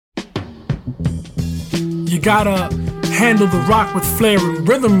gotta handle the rock with flair and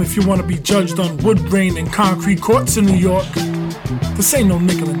rhythm if you want to be judged on wood grain and concrete courts in New York. This ain't no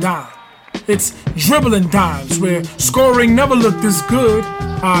nickel and dime. It's dribbling dimes where scoring never looked this good,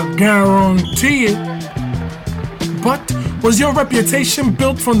 I guarantee it. But was your reputation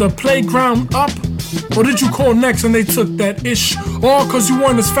built from the playground up? Or did you call next and they took that ish? Or cause you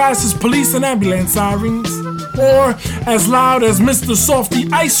weren't as fast as police and ambulance sirens? Or as loud as Mr. Softy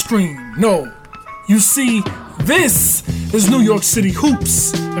Ice Cream? No. You see, this is New York City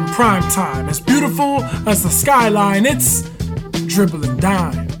hoops in prime time. As beautiful as the skyline, it's dribbling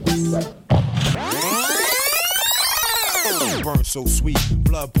dimes. Burn so sweet,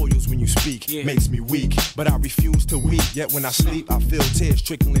 blood boils when you speak, makes me weak, but I refuse to weep. Yet when I sleep, I feel tears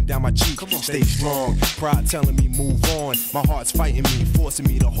trickling down my cheek. Stay strong, pride telling me move on. My heart's fighting me, forcing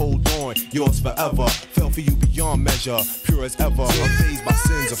me to hold on. Yours forever, fell for you beyond measure, pure as ever, unfazed by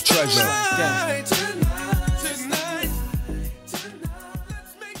sins of treasure.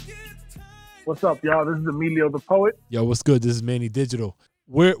 What's up, y'all? This is Emilio the Poet. Yo, what's good? This is Manny Digital.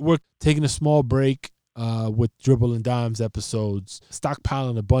 We're taking a small break with Dribble and Dimes episodes,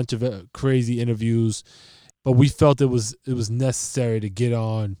 stockpiling a bunch of crazy interviews, but we felt it was necessary to get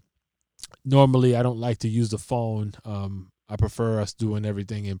on. Normally, I don't like to use the phone. I prefer us doing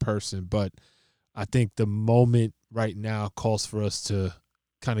everything in person, but I think the moment right now calls for us to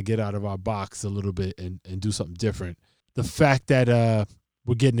kind of get out of our box a little bit and do something different. The fact that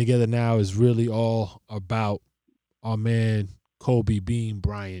we're getting together now is really all about our man Kobe Bean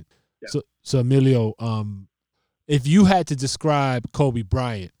Bryant. Yeah. So Emilio, if you had to describe Kobe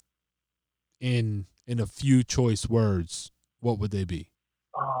Bryant in a few choice words, what would they be?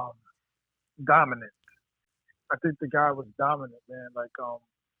 Dominant. I think the guy was dominant, man. Like,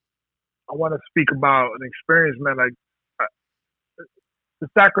 I want to speak about an experience, man. Like, the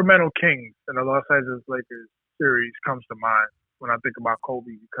Sacramento Kings and the Los Angeles Lakers series comes to mind when I think about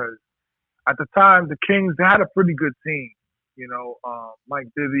Kobe, because at the time the Kings, they had a pretty good team. You know, Mike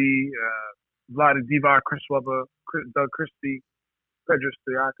Bibby, Vlade Divac, Chris Webber, Doug Christie, Petar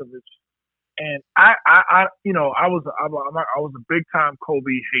Stojakovic, and I was a big time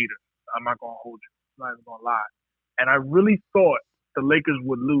Kobe hater. I'm not gonna hold you. I'm not even gonna lie. And I really thought the Lakers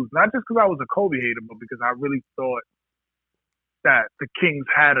would lose, not just because I was a Kobe hater, but because I really thought that the Kings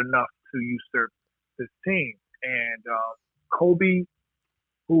had enough to usurp this team. And Kobe,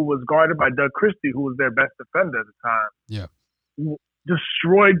 who was guarded by Doug Christie, who was their best defender at the time,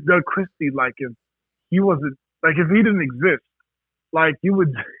 destroyed Doug Christie like if he didn't exist. Like you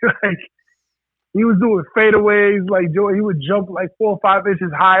would like he was doing fadeaways, like Joey, he would jump like 4 or 5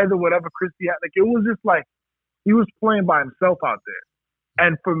 inches higher than whatever Christie had. Like it was just like he was playing by himself out there.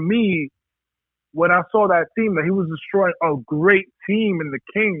 And for me, when I saw that team, that he was destroying a great team in the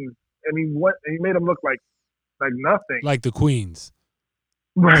Kings, and he made them look like nothing. Like the Queens.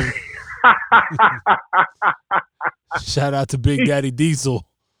 Right. Shout out to Big Daddy Diesel.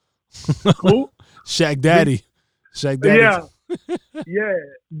 Who? Shaq Daddy. Shaq Daddy. Yeah. Yeah.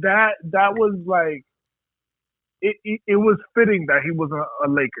 That was like it was fitting that he was a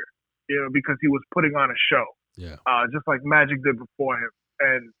Laker, you know, because he was putting on a show. Yeah. Just like Magic did before him.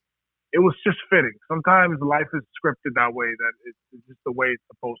 And it was just fitting. Sometimes life is scripted that way, that it's just the way it's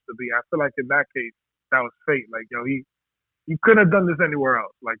supposed to be. I feel like in that case, that was fate. Like, yo, he couldn't have done this anywhere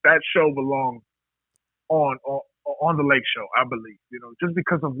else. Like, that show belonged on the Lake Show, I believe. You know, just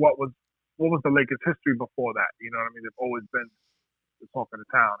because of what was the Lakers' history before that. You know what I mean? They've always been the talk of the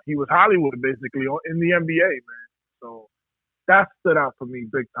town. He was Hollywood, basically, in the NBA, man. So that stood out for me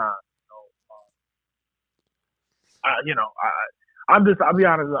big time. I'll be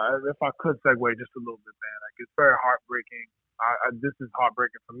honest, if I could segue just a little bit, man, like it's very heartbreaking. This is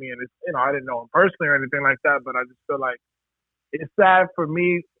heartbreaking for me, and it's, you know, I didn't know him personally or anything like that, but I just feel like it's sad for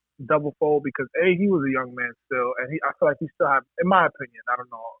me double fold because he was a young man still, and I feel like he still have, in my opinion, I don't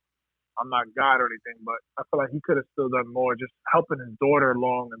know, I'm not God or anything, but I feel like he could have still done more, just helping his daughter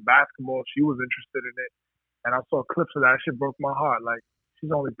along in basketball. She was interested in it, and I saw clips of that. Shit broke my heart. Like, she's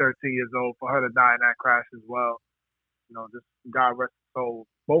only 13 years old. For her to die in that crash as well, you know, just God rest their souls,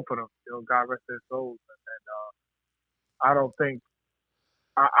 both of them. You know, God rest their souls. And I don't think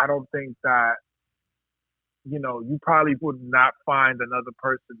that, you know, you probably would not find another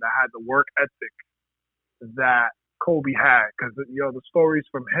person that had the work ethic that Kobe had, because, you know, the stories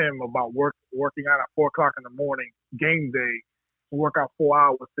from him about working out at 4 o'clock in the morning, game day, to work out 4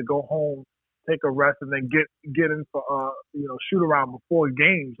 hours, to go home, take a rest, and then get in for shoot around before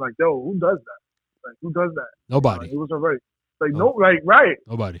games. Like, yo, who does that? Like, who does that? Nobody. He was already like right.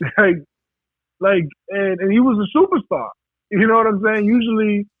 Nobody. and he was a superstar. You know what I'm saying?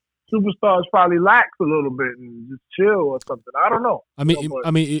 Usually superstars probably lax a little bit and just chill or something. I don't know. I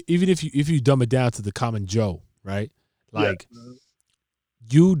mean, even if you dumb it down to the common Joe, right? Like,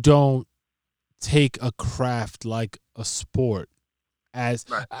 you don't take a craft like a sport as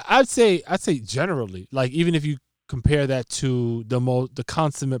right. I'd say generally, like, even if you compare that to the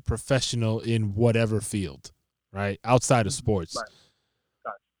consummate professional in whatever field, right, outside of sports, right.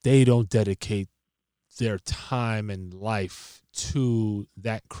 They don't dedicate their time and life to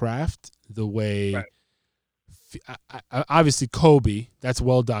that craft the way. Right. Obviously Kobe, that's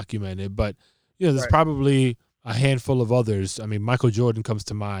well documented, but there's probably a handful of others. I mean, Michael Jordan comes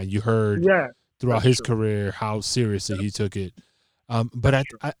to mind. You heard throughout his career how seriously he took it. But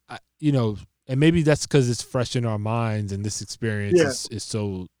I and maybe that's because it's fresh in our minds and this experience is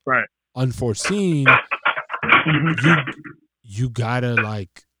so unforeseen. You gotta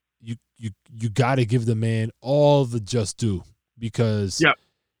you gotta give the man all the just due, because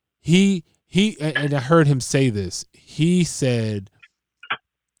he and I heard him say this. He said,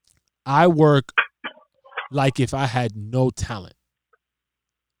 I work like if I had no talent,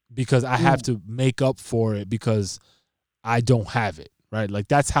 because I have to make up for it because I don't have it, right? Like,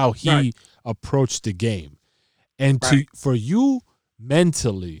 that's how he approached the game. And for you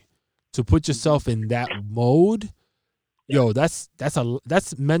mentally to put yourself in that mode, that's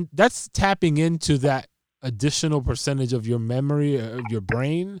tapping into that additional percentage of your memory, of your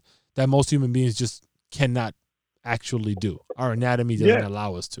brain, that most human beings just cannot actually do. Our anatomy doesn't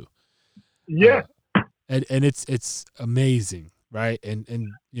allow us to. Yeah. And it's amazing, right? And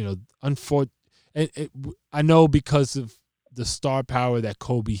I know because of the star power that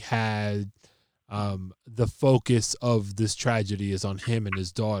Kobe had, the focus of this tragedy is on him and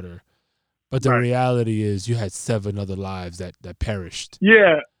his daughter. But the reality is, you had 7 other lives that perished.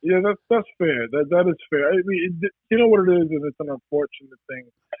 Yeah, that's fair. That is fair. I mean, you know what it is, and it's an unfortunate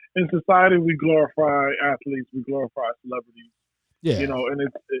thing. In society, we glorify athletes, we glorify celebrities. Yeah, and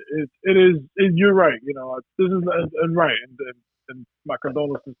it is. You're right. This is right, and my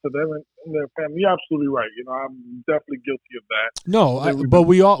condolences to them and their family. You're absolutely right. I'm definitely guilty of that. No, but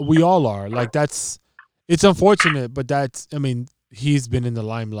we all are. Like, it's unfortunate, but he's been in the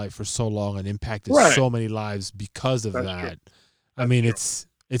limelight for so long and impacted so many lives because of that. I mean, it's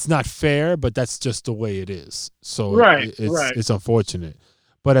not fair, but that's just the way it is. So it's unfortunate.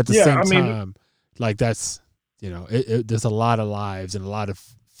 But at the same time, like, that's, there's a lot of lives and a lot of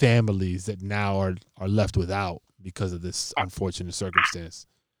families that now are left without because of this unfortunate circumstance.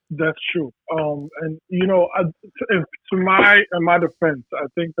 That's true. And to my defense, I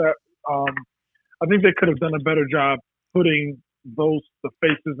think that they could have done a better job putting the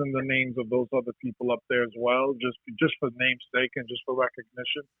faces and the names of those other people up there as well, just for namesake and just for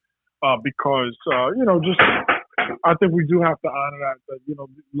recognition. Because I think we do have to honor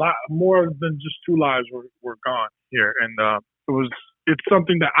that more than just 2 lives were gone here, and it's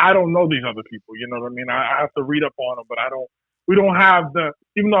something that I don't know these other people. You know what I mean? I have to read up on them, but we don't have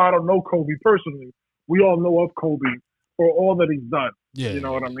even though I don't know Kobe personally, we all know of Kobe for all that he's done. Yeah. You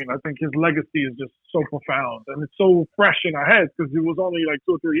know what I mean? I think his legacy is just so profound, and it's so fresh in our heads because it was only like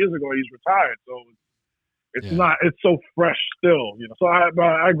 2 or 3 years ago he's retired. So it's so fresh still, So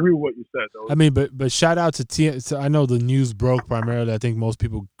I agree with what you said, though. I mean, but shout out to TMZ. I know the news broke primarily. I think most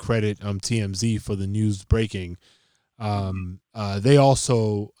people credit TMZ for the news breaking. They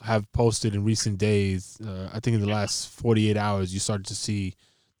also have posted in recent days. I think in the last 48 hours, you started to see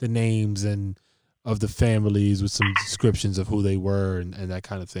the names of the families with some descriptions of who they were and that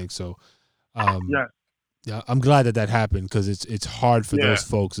kind of thing. So, yeah, I'm glad that happened, because it's hard for those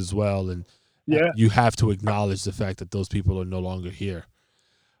folks as well, and you have to acknowledge the fact that those people are no longer here.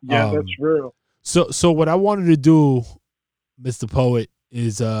 Yeah, that's real. So what I wanted to do, Mr. Poet,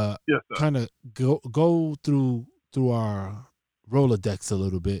 is kind of go through our Rolodex a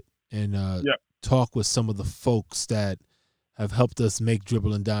little bit and talk with some of the folks that have helped us make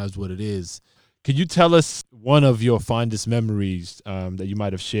Dribble and Dimes what it is. Could you tell us one of your fondest memories that you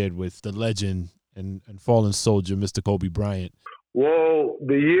might have shared with the legend and fallen soldier, Mr. Kobe Bryant? Well,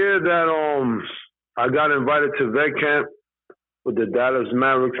 the year that I got invited to vet camp with the Dallas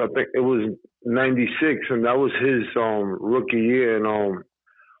Mavericks, I think it was 96, and that was his rookie year. And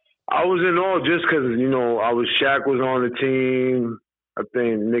I was in awe just because, Shaq was on the team. I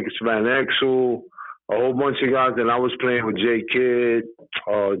think Nick Van Exel, a whole bunch of guys. And I was playing with Jay Kidd,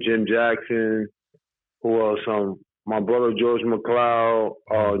 Jim Jackson, who else? My brother George McLeod,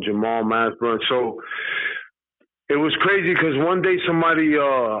 Jamal Mashburn. So it was crazy because one day somebody,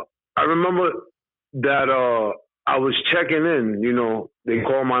 I remember that I was checking in, they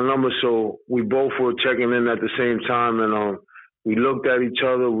called my number, so we both were checking in at the same time. And We looked at each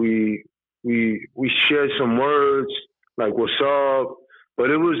other. We shared some words like "What's up?" But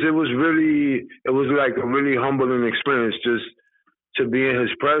it was like a really humbling experience just to be in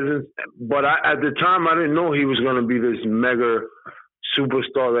his presence. But at the time, I didn't know he was going to be this mega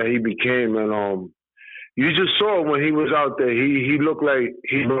superstar that he became. And you just saw when he was out there, he looked like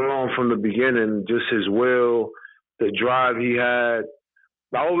he belonged from the beginning. Just his will, the drive he had.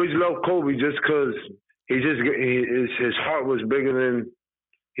 I always loved Kobe just because his heart was bigger than.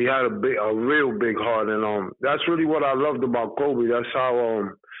 He had a real big heart, and that's really what I loved about Kobe. That's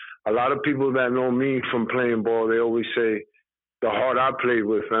how a lot of people that know me from playing ball, they always say the heart I played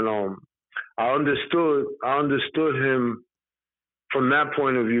with, and I understood him from that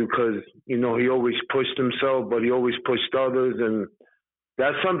point of view because he always pushed himself, but he always pushed others, and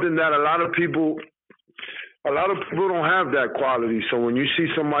that's something that a lot of people don't have that quality. So when you see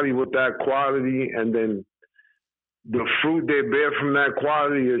somebody with that quality, and then the fruit they bear from that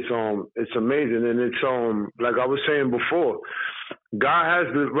quality is it's amazing. And it's like I was saying before, God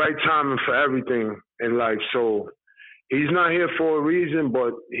has the right timing for everything in life. So he's not here for a reason,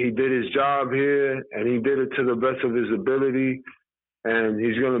 but he did his job here and he did it to the best of his ability, and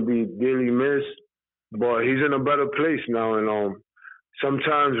he's gonna be dearly missed. But he's in a better place now, and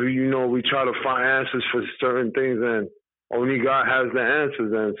sometimes we try to find answers for certain things, and only God has the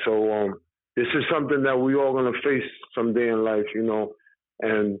answers. And so this is something that we all gonna face someday in life,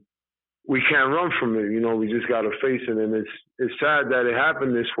 and we can't run from it. We just gotta face it, and it's sad that it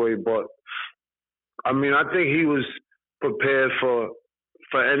happened this way. But I mean, I think he was prepared for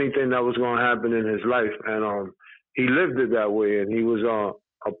anything that was gonna happen in his life, and he lived it that way, and he was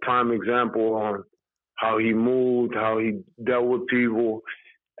a prime example on how he moved, how he dealt with people,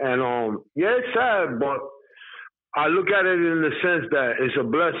 and yeah, it's sad, but I look at it in the sense that it's a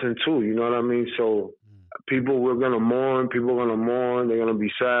blessing too, you know what I mean? So people are going to mourn, they're going to be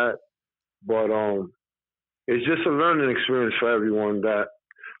sad, but it's just a learning experience for everyone that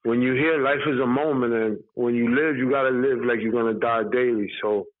when you hear life is a moment, and when you live, you got to live like you're going to die daily.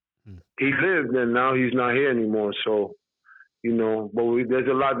 So he lived, and now he's not here anymore. So, but there's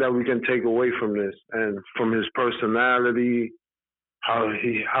a lot that we can take away from this, and from his personality, how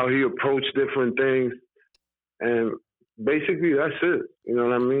he approached different things. And basically, that's it. You know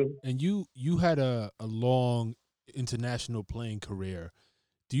what I mean? And you had a long international playing career.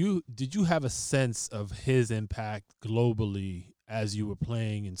 Did you have a sense of his impact globally as you were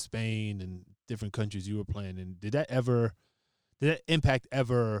playing in Spain and different countries you were playing in? Did that impact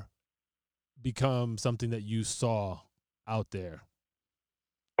ever become something that you saw out there?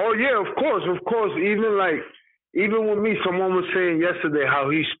 Oh yeah, of course. Even with me, someone was saying yesterday how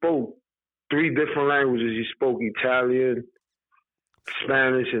he spoke 3 different languages. He spoke Italian,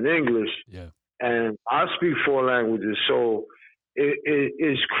 Spanish, and English. Yeah. And I speak 4 languages. So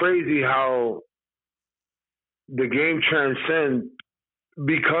it's crazy how the game transcends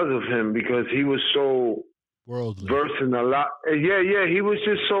because of him, because he was so worldly, versed in a lot. Yeah. He was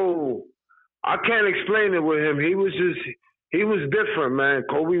just so, I can't explain it with him. He was different, man.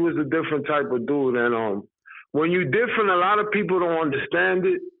 Kobe was a different type of dude. And when you're different, a lot of people don't understand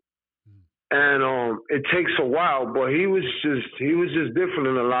it. And it takes a while, but he was just different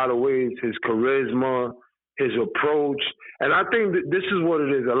in a lot of ways. His charisma, his approach. And I think that this is what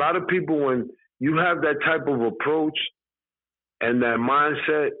it is. A lot of people, when you have that type of approach and that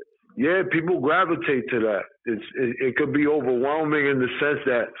mindset, yeah, people gravitate to that. It could be overwhelming in the sense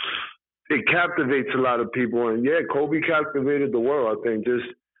that it captivates a lot of people. And yeah, Kobe captivated the world, I think. Just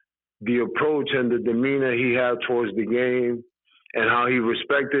the approach and the demeanor he had towards the game, and how he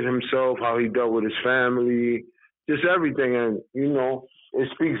respected himself, how he dealt with his family, just everything. And, it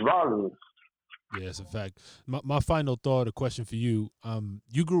speaks volumes. Yeah, it's a fact. My final thought, a question for you.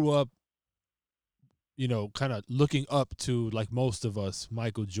 You grew up, kind of looking up to, like most of us,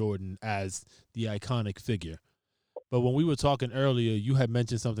 Michael Jordan as the iconic figure. But when we were talking earlier, you had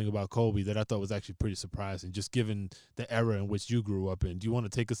mentioned something about Kobe that I thought was actually pretty surprising, just given the era in which you grew up in. Do you want to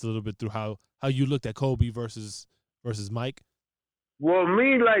take us a little bit through how you looked at Kobe versus Mike? Well,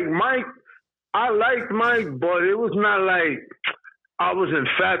 me, like Mike, I liked Mike, but it was not like I was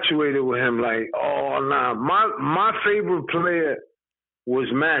infatuated with him. Like, oh, nah. My favorite player was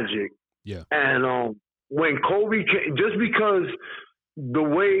Magic. Yeah. And when Kobe came, just because the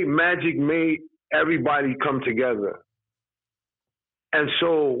way Magic made everybody come together. And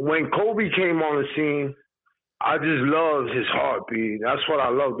so when Kobe came on the scene, I just loved his heartbeat. That's what I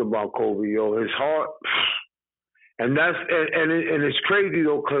loved about Kobe, his heart. And it's crazy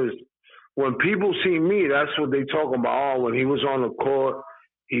though, because when people see me, that's what they talk about. Oh, when he was on the court,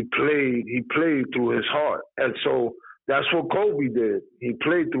 he played through his heart. And so that's what Kobe did. He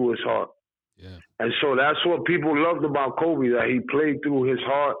played through his heart. Yeah. And so that's what people loved about Kobe, that he played through his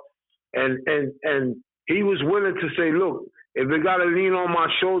heart. And he was willing to say, look, if it got to lean on my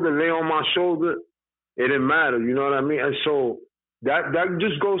shoulder, lay on my shoulder, it didn't matter. You know what I mean? And so that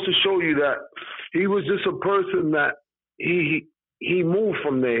just goes to show you that he was just a person that he moved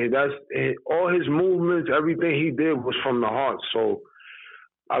from there. That's all his movements, everything he did was from the heart. So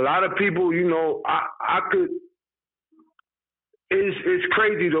a lot of people, you know, I could. It's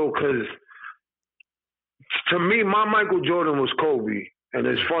crazy though, because to me, my Michael Jordan was Kobe, and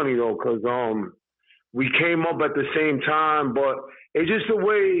it's funny though, because we came up at the same time, but it's just the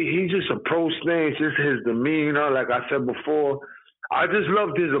way he just approached things, just his demeanor. Like I said before, I just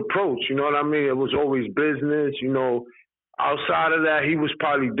loved his approach. You know what I mean? It was always business. You know, outside of that, he was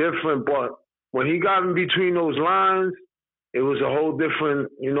probably different, but when he got in between those lines, it was a whole different.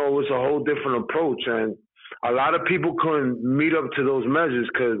 You know, it was a whole different approach, and a lot of people couldn't meet up to those measures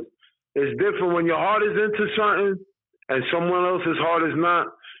because it's different when your heart is into something and someone else's heart is not.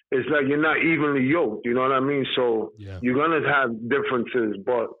 It's like you're not evenly yoked, you know what I mean? So You're going to have differences,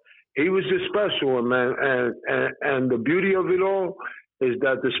 but he was just special, man. And the beauty of it all is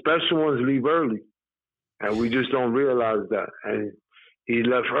that the special ones leave early, and we just don't realize that. And he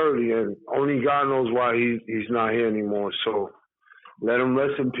left early, and only God knows why he's not here anymore. So let him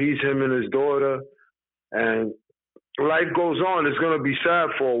rest in peace, him and his daughter. And life goes on. It's going to be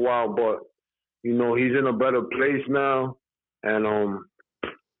sad for a while, but, you know, he's in a better place now, and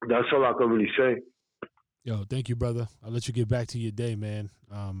that's all I can really say. Yo, thank you, brother. I'll let you get back to your day, man.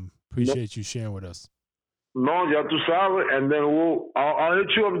 Appreciate you sharing with us. No, ya tu sabes, and then I'll hit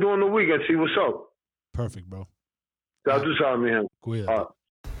you up during the week and see what's up. Perfect, bro. Ya tu sabes, man. Cuídate.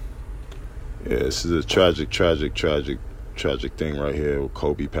 Yeah, this is a tragic thing right here with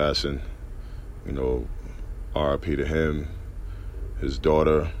Kobe passing. You know, RIP to him, his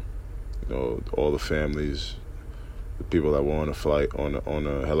daughter, you know, all the families, the people that were on the flight, on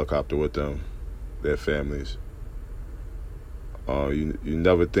a helicopter with them, their families. You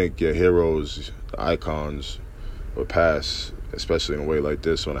never think your heroes, the icons, would pass, especially in a way like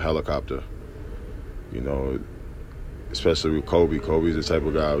this on a helicopter. You know, especially with Kobe. Kobe's the type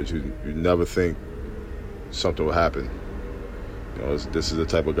of guy you never think something will happen. You know, this is the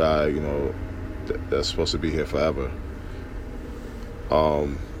type of guy, you know, that's supposed to be here forever.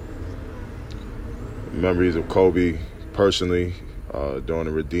 Memories of Kobe personally during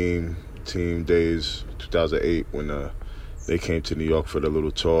the Redeem Team days, 2008, when they came to New York for the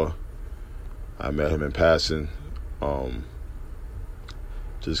little tour. I met him in passing.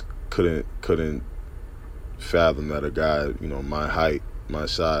 Just couldn't fathom that a guy, you know, my height, my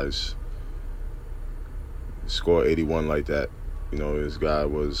size, score 81 like that. You know, this guy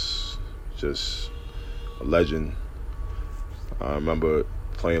was just a legend. I remember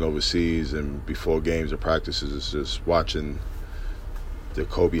playing overseas and before games or practices, just watching the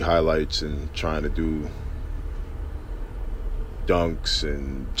Kobe highlights and trying to do dunks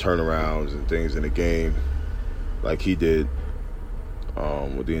and turnarounds and things in the game like he did,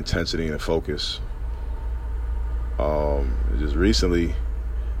 with the intensity and the focus. Just recently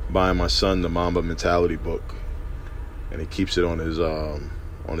buying my son the Mamba Mentality book, and he keeps it on his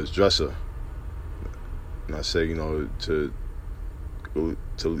dresser. And I say, you know, you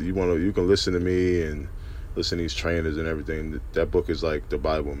can listen to me and listen to these trainers and everything. That book is like the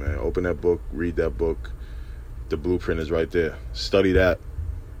Bible, man. Open that book, read that book. The blueprint is right there. Study that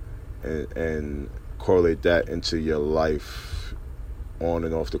and correlate that into your life on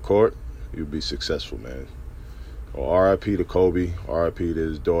and off the court. You'll be successful, man. Well, RIP to Kobe, RIP to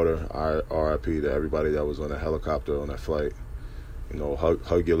his daughter, RIP to everybody that was on that helicopter on that flight. You know,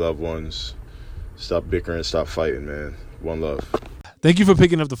 hug your loved ones. Stop bickering, stop fighting, man. One love. Thank you for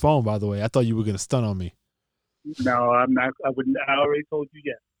picking up the phone, by the way. I thought you were going to stun on me. No, I'm not. I already told you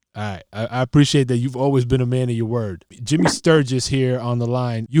yes. All right. I appreciate that. You've always been a man of your word. Jimmy Sturgis here on the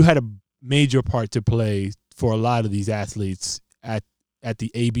line. You had a major part to play for a lot of these athletes at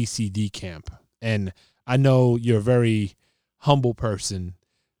the ABCD camp. And I know you're a very humble person,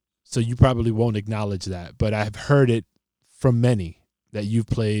 so you probably won't acknowledge that. But I've heard it from many that you've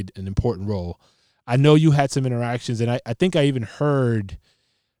played an important role. I know you had some interactions, and I think I even heard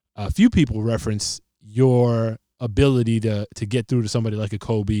a few people reference your ability to get through to somebody like a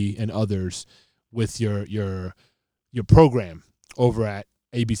Kobe and others with your program over at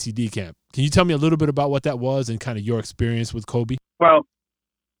ABCD camp. Can you tell me a little bit about what that was and kind of your experience with Kobe? Well,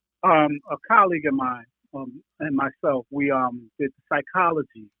 a colleague of mine and myself, we did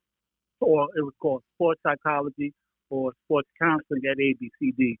psychology, or it was called sports psychology or sports counseling at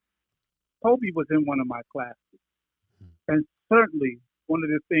ABCD. Kobe was in one of my classes, And certainly one of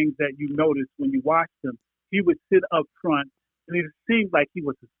the things that you notice when you watch him, he would sit up front and it seemed like he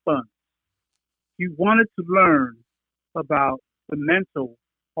was a sponge. He wanted to learn about the mental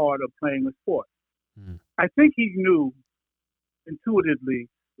part of playing a sport. Mm. I think he knew intuitively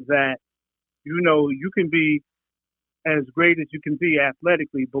that, you can be as great as you can be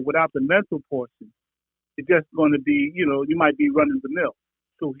athletically, but without the mental portion, it's just going to be, you might be running the mill.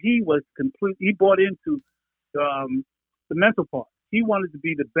 So he bought into the mental part. He wanted to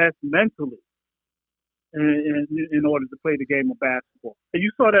be the best mentally in order to play the game of basketball. And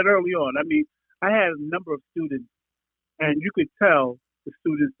you saw that early on. I mean, I had a number of students, and you could tell the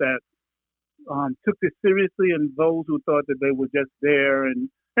students that took this seriously and those who thought that they were just there and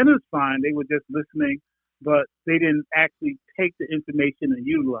it was fine. They were just listening, but they didn't actually take the information and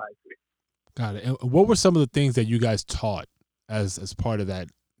utilize it. Got it. And what were some of the things that you guys taught as part of that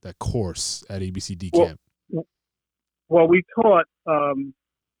course at ABCD camp? Well, we taught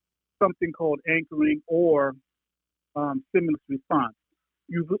something called anchoring or stimulus response.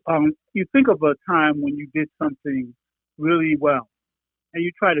 You think of a time when you did something really well, and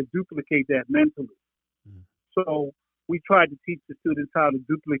you try to duplicate that mentally. Mm. So we tried to teach the students how to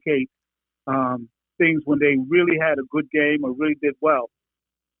duplicate things when they really had a good game or really did well.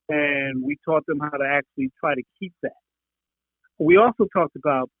 And we taught them how to actually try to keep that. We also talked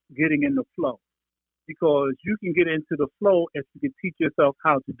about getting in the flow, because you can get into the flow if you can teach yourself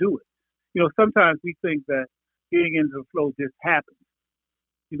how to do it. Sometimes we think that getting into the flow just happens.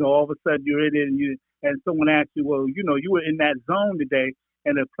 All of a sudden you're in it and someone asks you, well, you were in that zone today,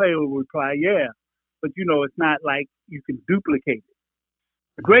 and the player will reply, yeah. But, it's not like you can duplicate it.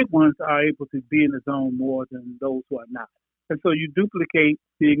 The great ones are able to be in the zone more than those who are not. And so you duplicate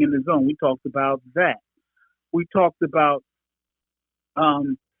being in the zone. We talked about that. We talked about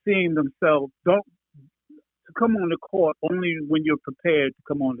seeing themselves to come on the court only when you're prepared to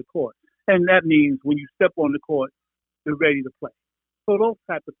come on the court. And that means when you step on the court, you're ready to play. So those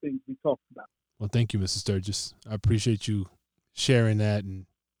type of things we talked about. Well, thank you, Mr. Sturgis. I appreciate you sharing that and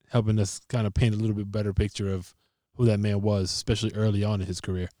helping us kind of paint a little bit better picture of who that man was, especially early on in his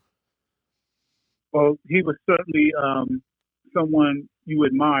career. Well, he was certainly someone you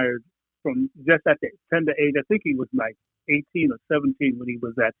admired from just at the tender age. I think he was like 18 or 17 when he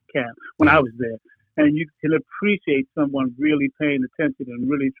was at the camp, when I was there. And you can appreciate someone really paying attention and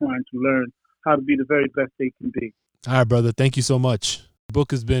really trying to learn how to be the very best they can be. All right, brother. Thank you so much. The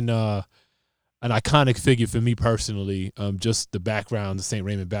book has been an iconic figure for me personally. Just the background, the St.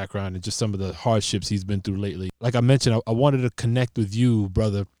 Raymond background, and just some of the hardships he's been through lately. Like I mentioned, I wanted to connect with you,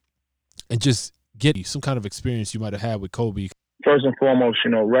 brother, and just get some kind of experience you might have had with Kobe. First and foremost,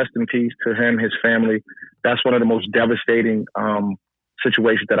 rest in peace to him, his family. That's one of the most devastating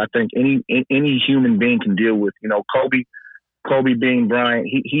situations that I think any human being can deal with. Kobe being Bryant,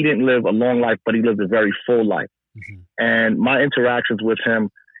 he didn't live a long life, but he lived a very full life. Mm-hmm. And my interactions with him,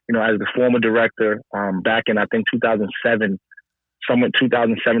 as the former director, back in, I think, 2007,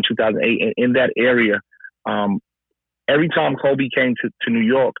 2008, in that area, every time Kobe came to New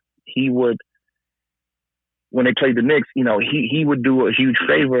York, he would, when they played the Knicks, he would do a huge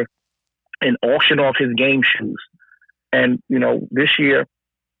favor and auction off his game shoes. And,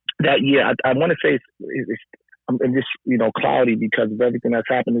 that year, I want to say it's just, cloudy because of everything that's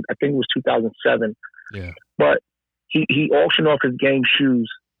happened. I think it was 2007. Yeah. But he auctioned off his game shoes,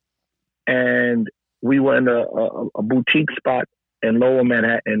 and we were in a boutique spot in Lower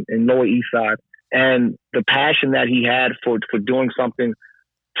Manhattan, in Lower East Side. And the passion that he had for doing something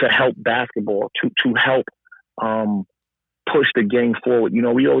to help basketball, to help push the game forward.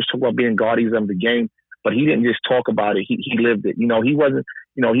 We always talk about being guardians of the game, but he didn't just talk about it. He lived it. He wasn't,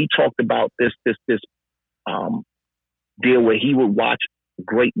 he talked about this deal where he would watch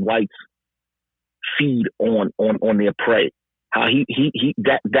great whites feed on their prey. How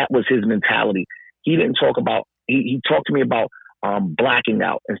that was his mentality. He didn't talk about, he talked to me about blacking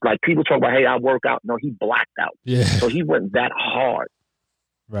out. It's like people talk about, hey, I work out. No, he blacked out. Yeah. So he went that hard.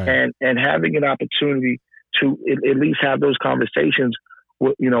 Right. And having an opportunity to at least have those conversations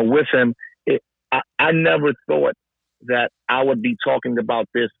with him, I never thought that I would be talking about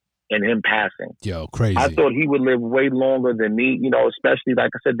this and him passing. Yo, crazy. I thought he would live way longer than me, especially,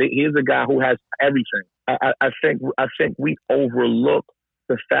 like I said, here's a guy who has everything. I think we overlook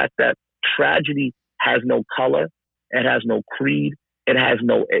the fact that tragedy has no color, it has no creed, it has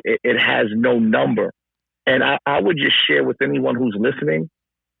no number. And I would just share with anyone who's listening,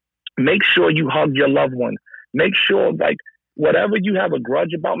 make sure you hug your loved one. Make sure, like, whatever you have a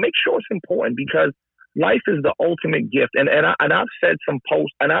grudge about, make sure it's important, because life is the ultimate gift. And I've said some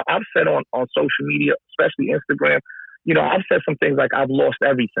posts, and I've said on social media, especially Instagram, I've said some things like I've lost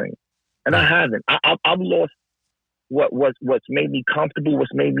everything, and I haven't. I've lost what's made me comfortable,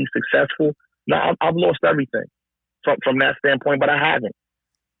 what's made me successful. No, I've lost everything from that standpoint, but I haven't.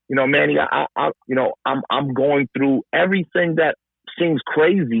 Manny, I'm going through everything that seems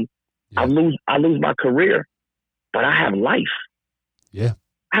crazy. Yeah. I lose my career, but I have life. Yeah,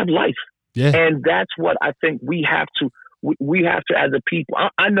 I have life. Yeah, and that's what I think we have to. We have to, as a people.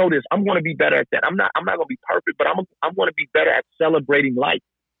 I know this. I'm going to be better at that. I'm not going to be perfect, but I'm going to be better at celebrating life.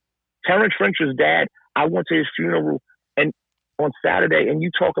 Terrence Fincher's dad. I went to his funeral and on Saturday, and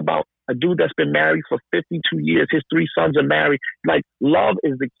you talk about a dude that's been married for 52 years. His 3 sons are married. Like, love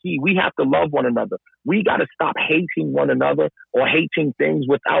is the key. We have to love one another. We got to stop hating one another or hating things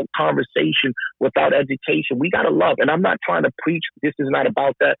without conversation, without education. We got to love. And I'm not trying to preach. This is not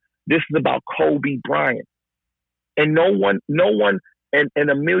about that. This is about Kobe Bryant. And no one in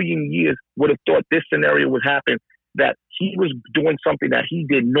a million years would have thought this scenario would happen, that he was doing something that he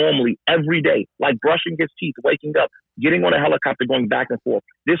did normally every day, like brushing his teeth, waking up, getting on a helicopter, going back and forth.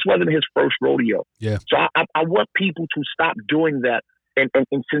 This wasn't his first rodeo. Yeah. So I want people to stop doing that and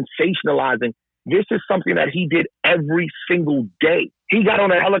sensationalizing. This is something that he did every single day. He got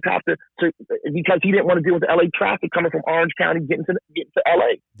on a helicopter because he didn't want to deal with the LA traffic coming from Orange County, getting to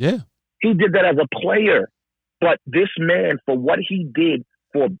LA. Yeah. He did that as a player. But this man, for what he did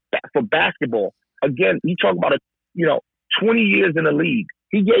for basketball, again, you talk about 20 years in the league.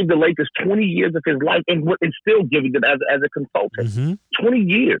 He gave the Lakers 20 years of his life and still giving them as a consultant. Mm-hmm. 20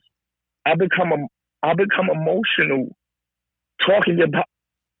 years. I become emotional talking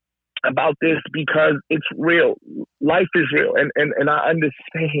about this because it's real. Life is real, and I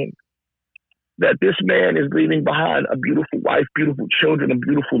understand that this man is leaving behind a beautiful wife, beautiful children, a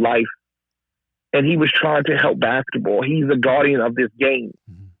beautiful life. And he was trying to help basketball. He's a guardian of this game.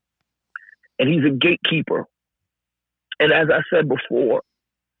 Mm-hmm. And he's a gatekeeper. And as I said before,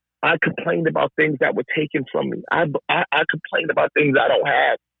 I complained about things that were taken from me. I complained about things I don't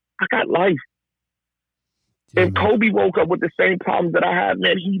have. I got life. Yeah, if Kobe woke up with the same problems that I have,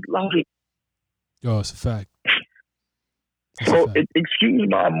 man, he'd love it. Oh, it's a fact. So excuse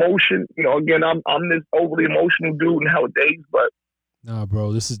my emotion. Again, I'm this overly emotional dude nowadays, but nah,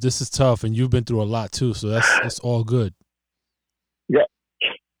 bro, this is tough, and you've been through a lot too, so that's all good. Yeah.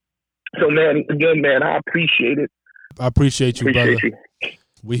 So, man, again, man, I appreciate it. I appreciate you, brother.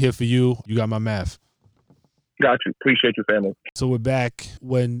 We here for you. You got my math. Got you. Appreciate your family. So we're back.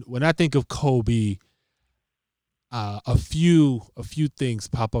 When I think of Kobe, a few things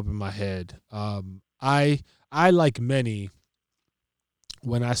pop up in my head. I like many,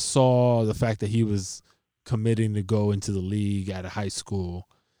 when I saw the fact that he was committing to go into the league at a high school,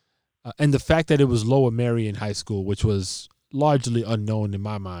 and the fact that it was Lower Merion High School, which was largely unknown in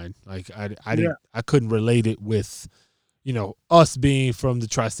my mind. Like I couldn't relate it with, us being from the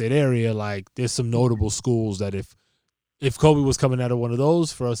tri-state area. Like, there's some notable schools that if Kobe was coming out of one of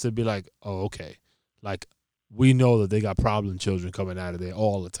those, for us it'd be like, oh, okay, like we know that they got problem children coming out of there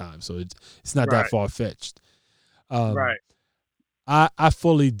all the time, so it's not that far fetched. Right. I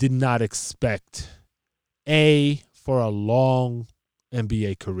fully did not expect for a long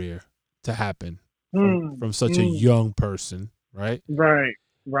NBA career to happen from such a young person, right? Right.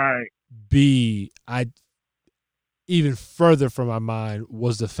 B, even further from my mind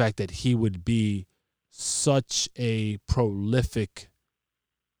was the fact that he would be such a prolific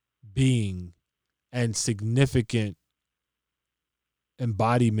being and significant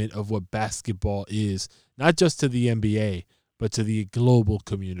embodiment of what basketball is, not just to the NBA, but to the global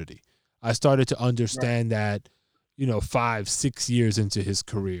community. I started to understand that, 5-6 years into his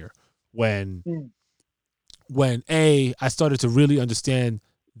career, when I started to really understand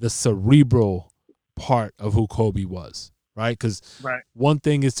the cerebral part of who Kobe was, right? Because one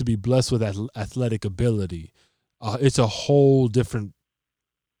thing is to be blessed with athletic ability. It's a whole different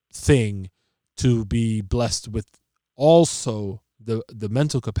thing to be blessed with also the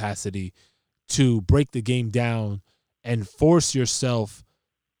mental capacity to break the game down and force yourself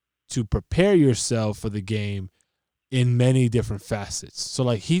to prepare yourself for the game in many different facets. So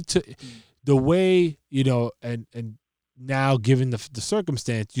like he took the way, and now given the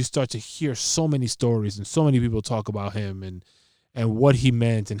circumstance, you start to hear so many stories and so many people talk about him and what he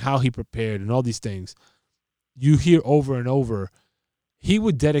meant and how he prepared and all these things. You hear over and over, he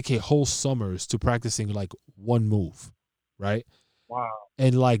would dedicate whole summers to practicing like one move, right? Wow.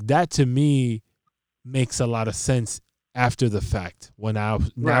 And like that to me makes a lot of sense after the fact, when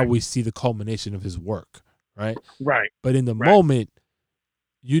now we see the culmination of his work, right? Right. But in the moment,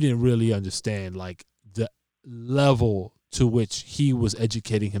 you didn't really understand like the level to which he was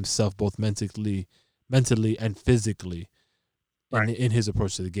educating himself both mentally mentally and physically in his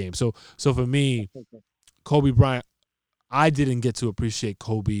approach to the game. So for me, Kobe Bryant, I didn't get to appreciate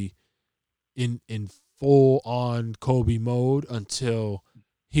Kobe in full on Kobe mode until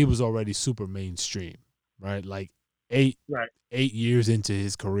he was already super mainstream, right? Like 8 years into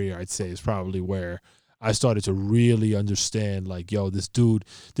his career, I'd say, is probably where I started to really understand, like, yo, this dude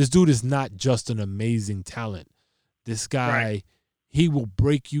is not just an amazing talent. This guy, he will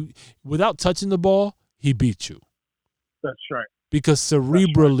break you without touching the ball. He beat you. That's right. Because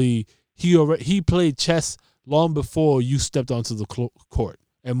cerebrally, he played chess long before you stepped onto the court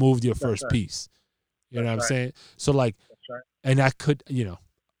and moved your first piece. You know what I'm saying? So, like, and I could,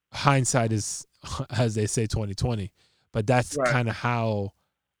 hindsight is, as they say, 20/20. But that's kind of how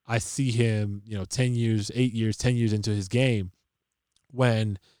I see him, 10 years into his game,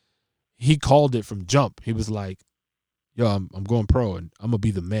 when he called it from jump. He was like, yo, I'm going pro and I'm going to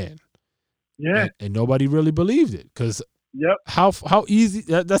be the man. Yeah. And nobody really believed it because how easy,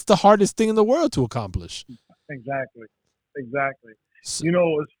 that's the hardest thing in the world to accomplish. Exactly. So,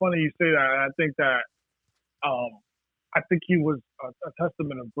 it's funny you say that. I think that I think he was a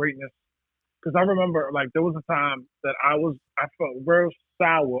testament of greatness. Because I remember, like, there was a time that I felt very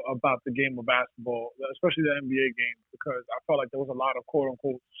sour about the game of basketball, especially the NBA game, because I felt like there was a lot of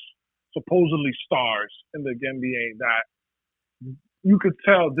quote-unquote supposedly stars in the NBA that you could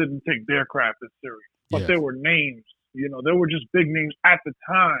tell didn't take their craft as serious. But there were names, there were just big names at the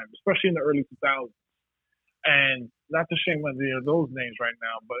time, especially in the early 2000s. And not to shame any of those names right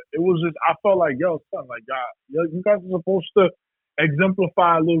now, but it was just, I felt like, yo, son, like, God, you guys are supposed to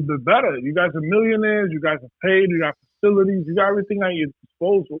exemplify a little bit better. You guys are millionaires. You guys are paid. You got facilities. You got everything at your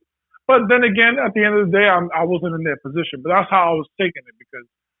disposal. But then again, at the end of the day, I wasn't in their position. But that's how I was taking it, because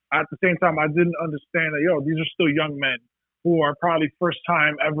at the same time, I didn't understand that, these are still young men who are probably first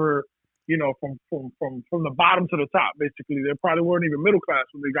time ever, from the bottom to the top, basically. They probably weren't even middle class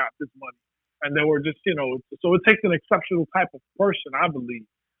when they got this money. And they were just, so it takes an exceptional type of person, I believe,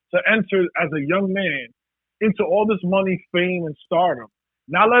 to enter as a young man into all this money, fame, and stardom.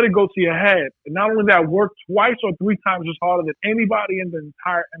 Now let it go to your head. And not only that, work twice or three times as harder than anybody in the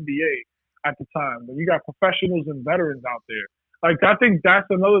entire NBA at the time. When you got professionals and veterans out there. Like, I think that's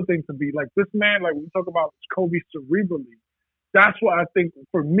another thing to be. Like, this man, like, we talk about Kobe cerebrally. That's what I think,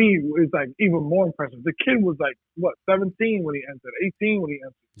 for me, is, like, even more impressive. The kid was, like, 17 when he entered, 18 when he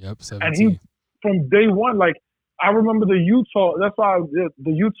entered. Yep, 17. And he, from day one, like, I remember the Utah. That's why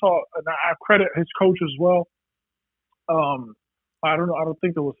the Utah, and I credit his coach as well. I don't know. I don't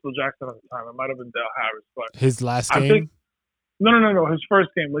think it was Phil Jackson at the time. It might have been Dale Harris. But his last game. I think, no. His first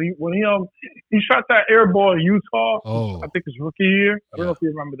game when he shot that air ball in Utah. Oh. I think his rookie year. I don't know if you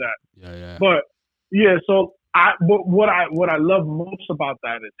remember that. Yeah. But yeah. So but what I love most about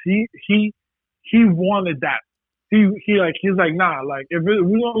that is he wanted that. He's like, nah. Like, if we're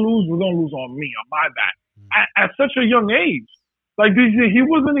gonna lose, we're gonna lose on me, on my back. At such a young age. Like, he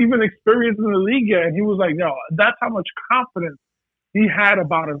wasn't even experienced in the league yet. And he was like, no, that's how much confidence he had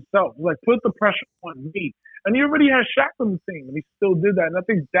about himself. Like, put the pressure on me. And he already had Shaq on the team, and he still did that. And I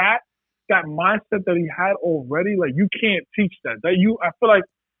think that mindset that he had already, like, you can't teach that. I feel like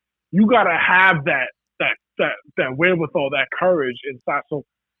you got to have that wherewithal, that courage inside. So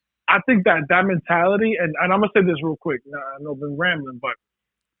I think that mentality, and I'm going to say this real quick. I know I've been rambling, but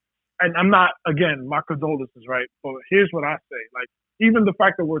and I'm not, again, my condolences, right? But here's what I say. Like, even the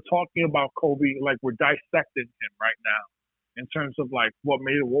fact that we're talking about Kobe, like, we're dissecting him right now in terms of, like, what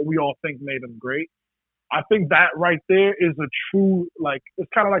we all think made him great. I think that right there is a true, like, it's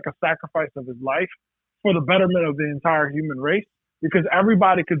kind of like a sacrifice of his life for the betterment of the entire human race, because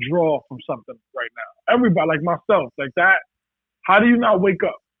everybody could draw from something right now. Everybody, like myself, like that. How do you not wake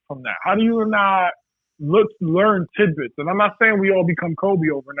up from that? How do you not learn tidbits? And I'm not saying we all become Kobe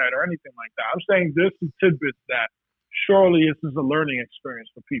overnight or anything like that. I'm saying there's some tidbits that surely this is a learning experience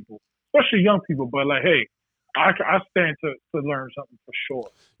for people, especially young people. But, like, hey, I stand to learn something for sure.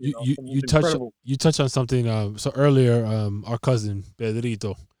 You touched on something. So earlier, our cousin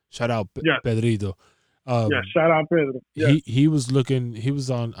Pedrito, shout out Pedrito. Shout out Pedro. Yeah. He was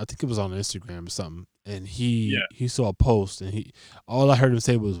on, I think it was on Instagram or something, and he saw a post, and all I heard him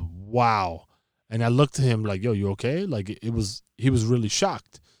say was "wow." And I looked to him like, yo, you okay? Like, he was really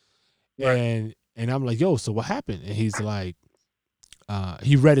shocked. Right. And I'm like, yo, so what happened? And he's like,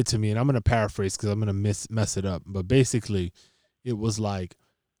 he read it to me, and I'm going to paraphrase because I'm going to mess it up. But basically, it was like,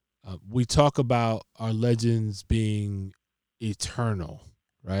 we talk about our legends being eternal,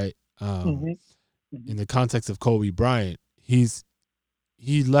 right? In the context of Kobe Bryant,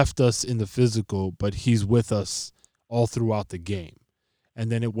 he left us in the physical, but he's with us all throughout the game. And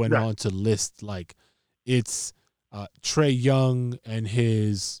then it went on to list, like, It's Trae Young and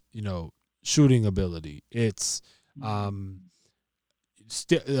his, shooting ability. It's James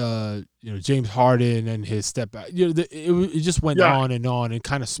Harden and his step back. It just went on and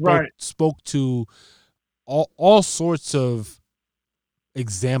kind of spoke to all sorts of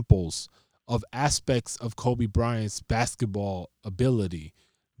examples of aspects of Kobe Bryant's basketball ability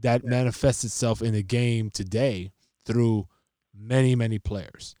that manifests itself in the game today through many, many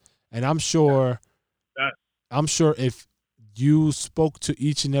players. And I'm sure if you spoke to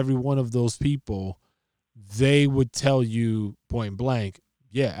each and every one of those people, they would tell you point blank,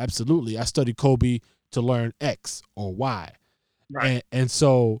 yeah, absolutely. I studied Kobe to learn X or Y. Right. And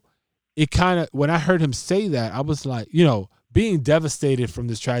so it kind of, when I heard him say that, I was like, being devastated from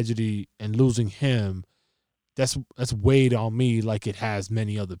this tragedy and losing him, that's weighed on me like it has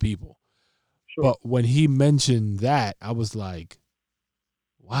many other people. Sure. But when he mentioned that, I was like,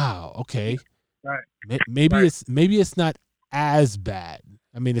 wow, okay. Right. Maybe it's not as bad.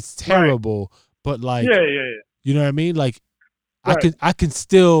 I mean, it's terrible, but like, you know what I mean? Like, I can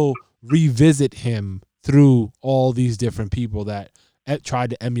still revisit him through all these different people that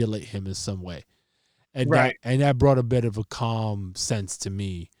tried to emulate him in some way, and that brought a bit of a calm sense to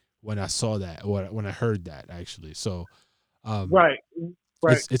me when I saw that, or when I heard that, actually. So,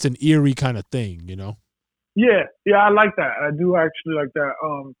 it's an eerie kind of thing, Yeah, I like that. I do actually like that.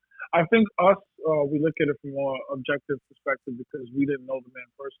 I think we look at it from a more objective perspective because we didn't know the man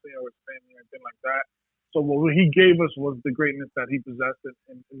personally or his family or anything like that. So what he gave us was the greatness that he possessed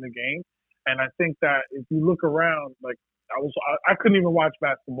in the game. And I think that if you look around, like I couldn't even watch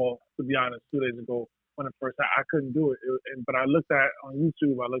basketball, to be honest, 2 days ago when it first happened. I couldn't do it. But I looked at on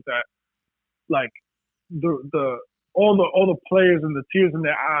YouTube. I looked at like all the players and the tears in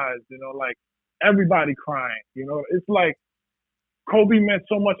their eyes. Like everybody crying. It's like Kobe meant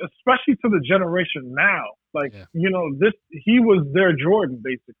so much, especially to the generation now. Like he was their Jordan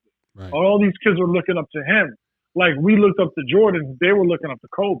basically. Right. All these kids were looking up to him. Like we looked up to Jordan, they were looking up to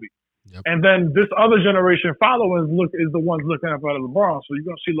Kobe. Yep. And then this other generation following is the ones looking up at LeBron. So you're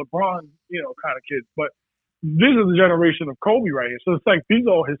gonna see LeBron, kind of kids. But this is the generation of Kobe right here. So it's like these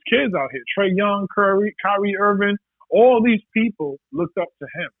are all his kids out here. Trae Young, Kyrie Irving, all these people looked up to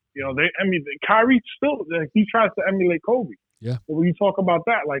him. Kyrie still he tries to emulate Kobe. Yeah. But when you talk about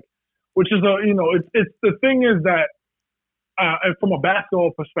that, like, which is it's the thing is that. And from a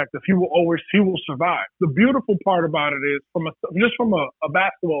basketball perspective, he will survive. The beautiful part about it is from a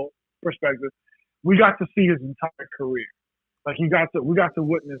basketball perspective, we got to see his entire career. Like we got to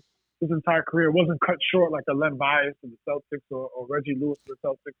witness his entire career. It wasn't cut short like a Len Bias to the Celtics or Reggie Lewis to the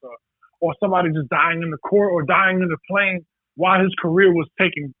Celtics or somebody just dying in the court or dying in the plane while his career was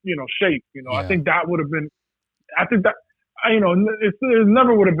taking shape. I think that would have been. I think that. It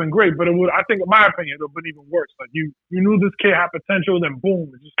never would have been great, but it would. I think, in my opinion, it would have been even worse. Like you knew this kid had potential, then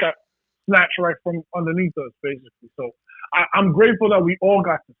boom, it just got snatched right from underneath us, basically. So I'm grateful that we all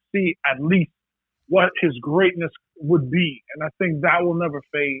got to see at least what his greatness would be, and I think that will never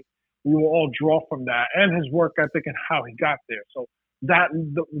fade. We will all draw from that and his work ethic and how he got there. So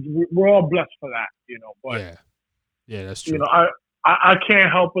we're all blessed for that, But yeah, that's true. I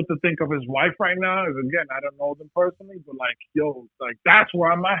can't help but to think of his wife right now. Again, I don't know them personally, but that's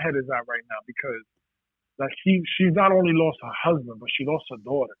where my head is at right now because like she's not only lost her husband, but she lost her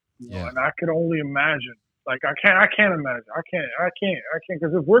daughter. And I could only imagine. Like I can't imagine. I can't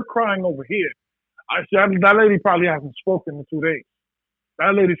because if we're crying over here, that lady probably hasn't spoken in 2 days.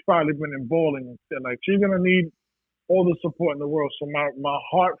 That lady's probably been in bawling and like she's gonna need all the support in the world. So my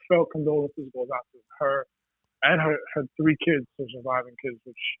heartfelt condolences goes out to her. And her 3 kids, her surviving kids,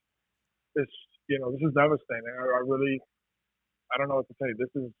 which is, this is devastating. I don't know what to say.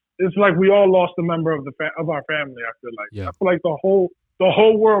 It's like we all lost a member of our family. I feel like. Yeah. I feel like the whole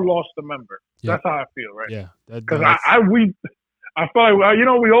world lost a member. Yeah. That's how I feel, right? Yeah. Because I feel like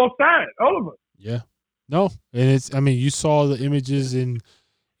we all sad, all of us. Yeah. No, and it's. I mean, you saw the images at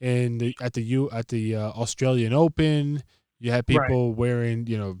the Australian Open. You had people wearing,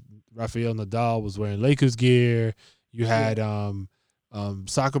 Rafael Nadal was wearing Lakers gear. You had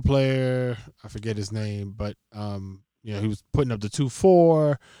soccer player, I forget his name, but he was putting up the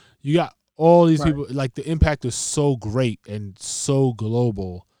 2-4. You got all these people. Like the impact is so great and so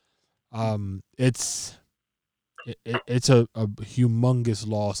global. It's a humongous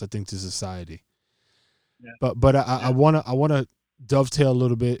loss, I think, to society. Yeah. But I wanna dovetail a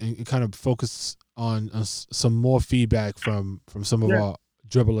little bit and kind of focus on some more feedback from some of our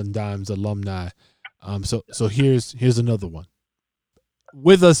Dribble and Dimes alumni. So here's another one.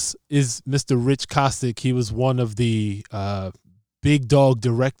 With us is Mr. Rich Kostic. He was one of the big dog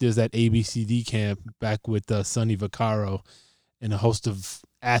directors at ABCD camp back with Sonny Vaccaro and a host of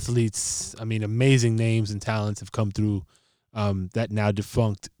athletes. I mean, amazing names and talents have come through that now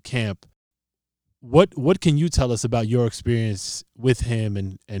defunct camp. What can you tell us about your experience with him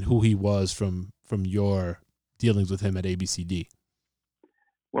and who he was from your dealings with him at ABCD?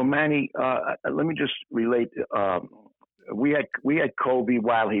 Well, Manny, let me just relate. We had Kobe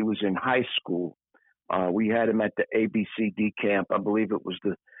while he was in high school. We had him at the ABCD camp. I believe it was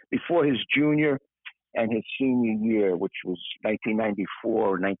before his junior and his senior year, which was 1994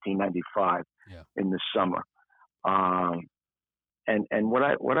 or 1995 in the summer. And what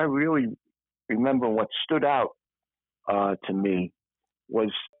I really remember, what stood out to me,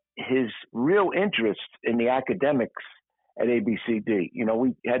 was his real interest in the academics at ABCD. You know,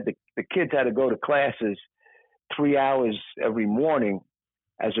 we had the kids had to go to classes 3 hours every morning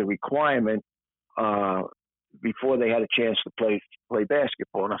as a requirement before they had a chance to play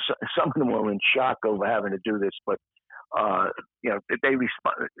basketball. Now, some of them were in shock over having to do this, but you know,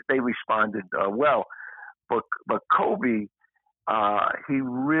 they responded well. But Kobe, he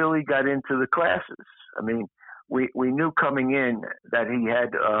really got into the classes. I mean, we knew coming in that he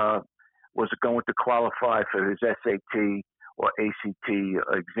had was going to qualify for his SAT or ACT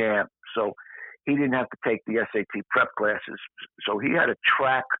exam, so he didn't have to take the SAT prep classes. So he had a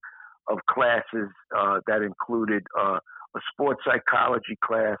track of classes that included a sports psychology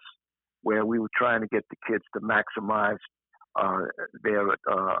class where we were trying to get the kids to maximize their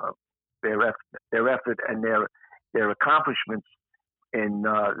effort and their accomplishments in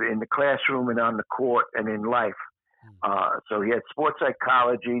the classroom and on the court and in life. So he had sports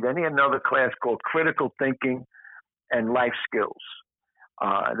psychology. Then he had another class called critical thinking and life skills.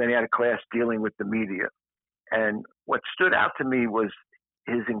 Then he had a class dealing with the media. And what stood out to me was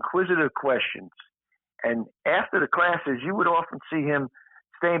his inquisitive questions. And after the classes, you would often see him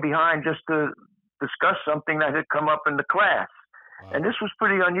staying behind just to discuss something that had come up in the class. Wow. And this was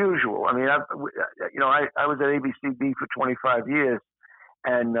pretty unusual. I mean, I was at ABCD for 25 years.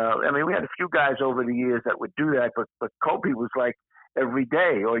 And, I mean, we had a few guys over the years that would do that, but Kobe was like every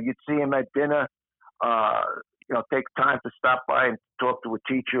day. Or you'd see him at dinner, take time to stop by and talk to a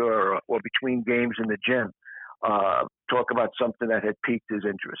teacher or between games in the gym, talk about something that had piqued his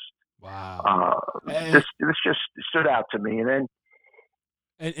interest. Wow. This just stood out to me. And then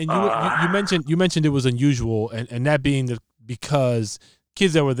you mentioned it was unusual, and that being because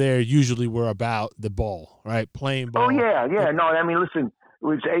kids that were there usually were about the ball, right? Playing ball. Oh yeah. No, I mean, listen, it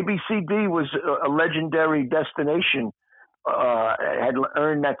was ABCD was a legendary destination. Had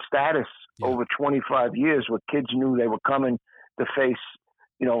earned that status over 25 years, where kids knew they were coming to face,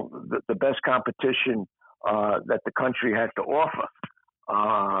 the best competition that the country had to offer.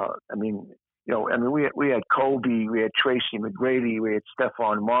 We had Kobe, we had Tracy McGrady, we had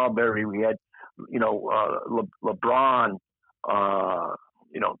Stephon Marbury, we had, LeBron,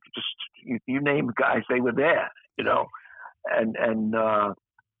 just you name guys, they were there, and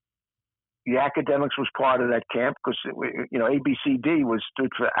the academics was part of that camp because, ABCD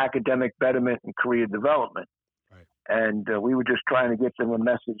stood for academic betterment and career development. Right. And we were just trying to get them a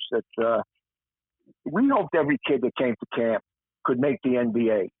message that we hoped every kid that came to camp could make the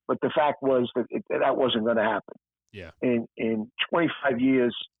NBA. But the fact was that that wasn't going to happen. Yeah. In 25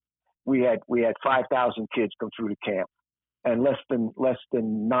 years, we had 5,000 kids come through the camp, and less than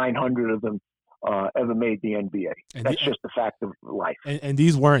 900 of them ever made the NBA. And that's just the fact of life. And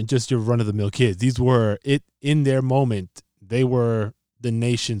these weren't just your run-of-the-mill kids. These were, in their moment, they were the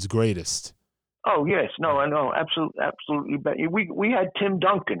nation's greatest. Oh, yes. No, I know. Absolutely. We had Tim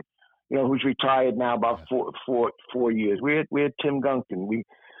Duncan, who's retired now about 4 years. We had Tim Duncan. We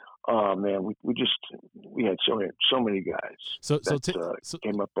had so many guys that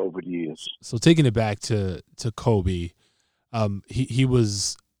came up over the years. So taking it back to Kobe, he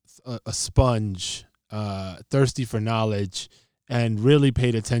was a sponge, thirsty for knowledge, and really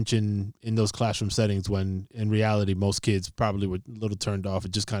paid attention in those classroom settings when, in reality, most kids probably were a little turned off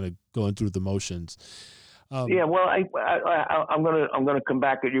and just kind of going through the motions. Well, I'm gonna come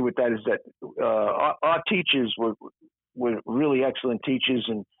back at you with that. Is that our teachers were really excellent teachers,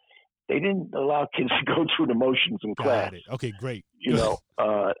 and they didn't allow kids to go through the motions in class. Okay, great. So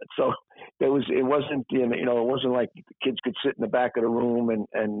it wasn't like the kids could sit in the back of the room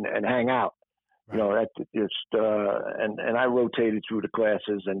and hang out. Right. And I rotated through the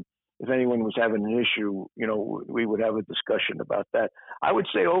classes, and if anyone was having an issue, we would have a discussion about that. I would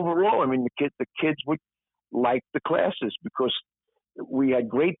say overall, the kids would like the classes because we had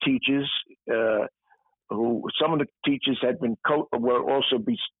great teachers. Who some of the teachers had been were also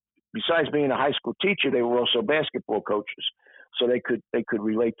besides being a high school teacher, they were also basketball coaches. so they could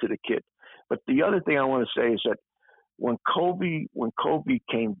relate to the kid. But the other thing I want to say is that when Kobe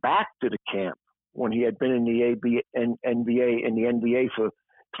came back to the camp, when he had been in the NBA for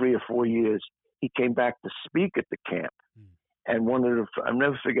 3 or 4 years, he came back to speak at the camp. And I'll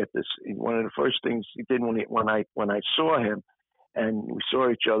never forget this. One of the first things he did when I saw him, and we saw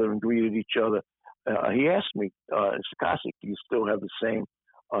each other and greeted each other, he asked me, Sakasi, do you still have the same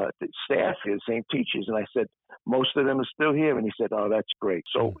staff here, the same teachers? And I said, most of them are still here. And he said, oh, that's great.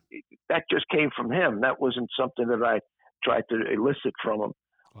 So that just came from him. That wasn't something that I tried to elicit from him.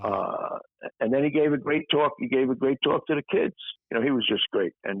 Wow. And then he gave a great talk. He gave a great talk to the kids. You know, he was just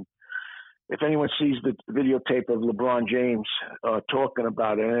great. And if anyone sees the videotape of LeBron James talking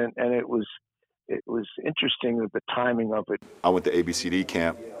about it, and it was interesting with the timing of it. I went to ABCD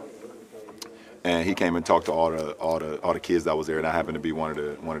camp, and he came and talked to all the kids that was there, and I happened to be one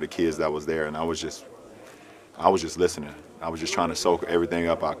of the kids that was there, and I was just listening. I was just trying to soak everything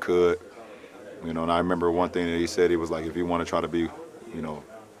up I could, you know. And I remember one thing that he said. He was like, if you want to try to be, you know,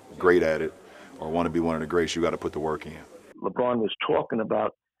 great at it, or want to be one of the greats, you got to put the work in. LeBron was talking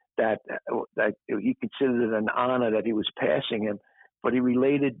about that he considered it an honor that he was passing him, but he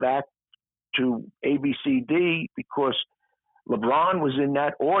related back to ABCD because LeBron was in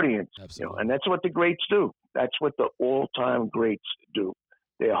that audience. Absolutely. You know, and that's what the greats do. That's what the all-time greats do.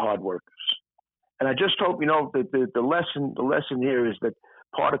 They're hard workers. And I just hope, you know, the lesson here is that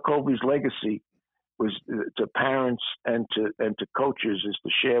part of Kobe's legacy was to parents and to coaches is to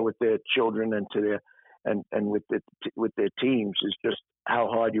share with their children and to their and with their teams is just how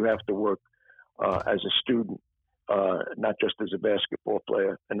hard you have to work as a student, not just as a basketball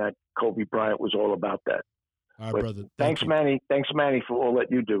player. And that Kobe Bryant was all about that. All right, brother. Thanks, Manny. Thanks, Manny, for all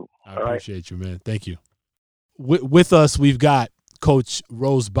that you do. I appreciate you, man. Thank you. With us, we've got Coach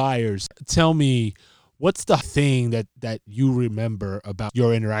Rose Byers. Tell me, what's the thing that you remember about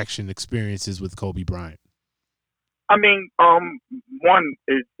your interaction experiences with Kobe Bryant? I mean, one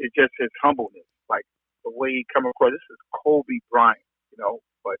is just his humbleness, like the way he come across. This is Kobe Bryant, you know.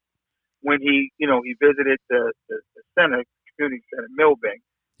 But when he visited the center, community center, Milbank,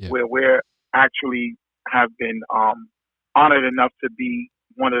 where we're actually have been honored enough to be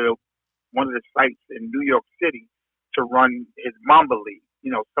one of the sites in New York City to run his Mamba League,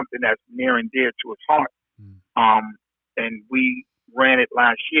 you know, something that's near and dear to his heart. And we ran it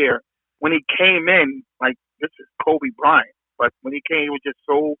last year. When he came in, like, this is Kobe Bryant, but when he came, he was just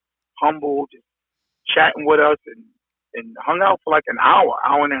so humble, just chatting with us and hung out for like an hour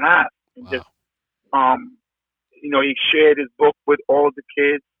and a half. And just, you know, he shared his book with all of the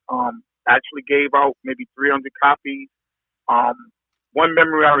kids, actually gave out maybe 300 copies. One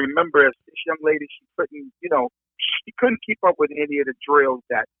memory I remember is this young lady, she couldn't keep up with any of the drills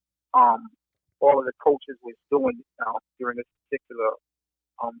that all of the coaches was doing during this particular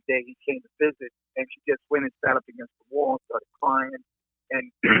day he came to visit, and she just went and sat up against the wall and started crying. And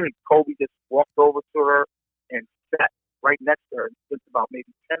Kobe just walked over to her and sat right next to her and spent about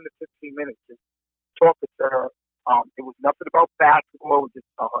maybe 10 to 15 minutes just talking to her. It was nothing about basketball, it was just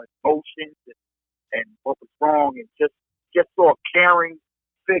her emotions and what was wrong, and just saw a caring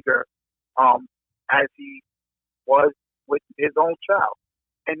figure as he was with his own child.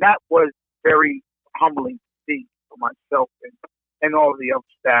 And that was very humbling to see for myself and all of the other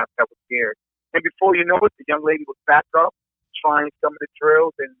staff that was there. And before you know it, the young lady was back up, trying some of the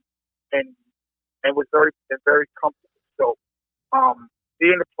drills and was very comfortable. So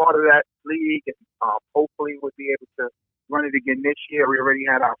being a part of that league, and hopefully we'll be able to run it again this year. We already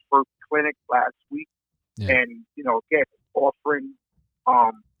had our first clinic last week, and you know, again, offering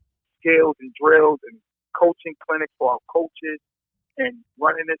skills and drills and coaching clinics for our coaches and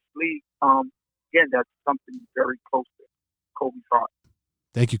running this league. Again, that's something very close to Kobe's heart.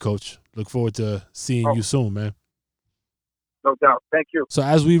 Thank you, Coach. Look forward to seeing you soon, man. No doubt. Thank you. So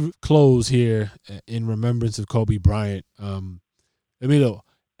as we close here in remembrance of Kobe Bryant, let me know,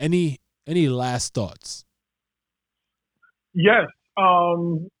 any last thoughts? Yes.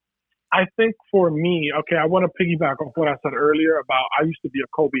 I think for me, okay, I want to piggyback off what I said earlier about I used to be a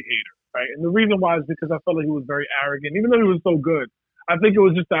Kobe hater, right? And the reason why is because I felt like he was very arrogant, even though he was so good. I think it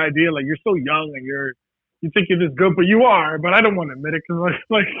was just the idea, like, you're so young and you think you're this good, but you are, but I don't want to admit it because,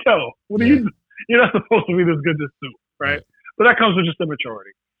 like, yo, what are you doing? You're not supposed to be this good this soon, right? But that comes with just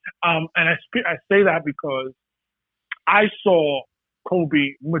immaturity. And I say that because I saw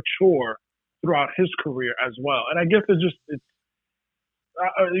Kobe mature throughout his career as well. And I guess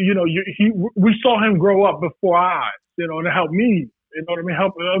we saw him grow up before our eyes, you know, and it helped me, you know what I mean,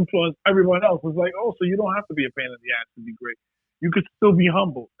 help influence everyone else. It's like, oh, so you don't have to be a pain in the ass to be great. You could still be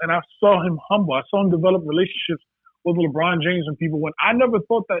humble. And I saw him humble. I saw him develop relationships with LeBron James and people when I never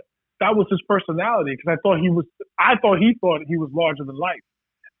thought that was his personality because I thought he thought he was larger than life.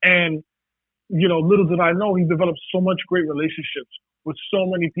 And, you know, little did I know he developed so much great relationships with so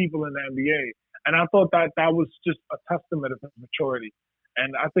many people in the NBA. And I thought that was just a testament of his maturity.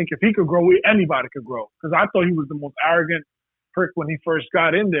 And I think if he could grow, anybody could grow. Because I thought he was the most arrogant prick when he first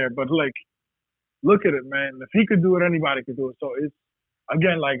got in there. But, like, look at it, man. If he could do it, anybody could do it. So it's,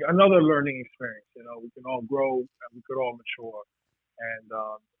 again, like another learning experience. You know, we can all grow and we could all mature. And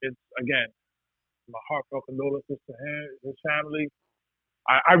it's, again, my heartfelt condolences to him, his family.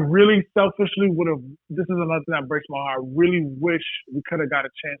 I really selfishly would have, this is another thing that breaks my heart. I really wish we could have got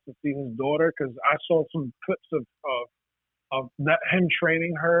a chance to see his daughter because I saw some clips of that, him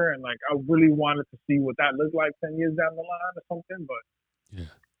training her, and like I really wanted to see what that looked like 10 years down the line or something. But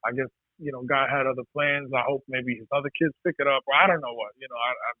yeah, I guess, you know, God had other plans. I hope maybe his other kids pick it up, or I don't know what. You know,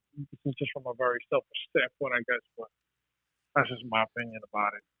 this is just from a very selfish standpoint, I guess, but that's just my opinion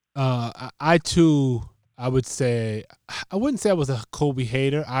about it. I too, I would say, I wouldn't say I was a Kobe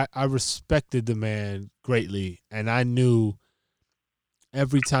hater. I respected the man greatly, and I knew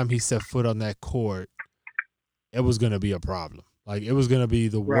every time he set foot on that court, it was going to be a problem. Like, it was going to be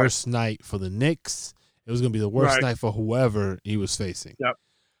the worst night for the Knicks. It was going to be the worst night for whoever he was facing. Yep.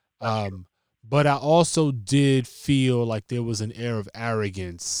 But I also did feel like there was an air of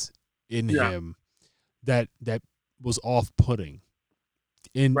arrogance in him that was off-putting.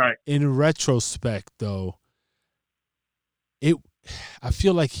 In retrospect, though, I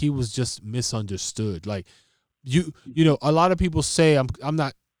feel like he was just misunderstood. Like you know, a lot of people say I'm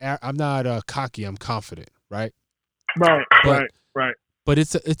not cocky. I'm confident, right? Right. But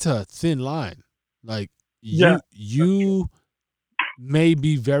it's a thin line. Like you may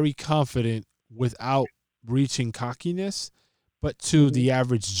be very confident without reaching cockiness, but to the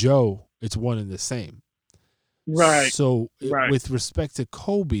average Joe, it's one and the same. Right. So with respect to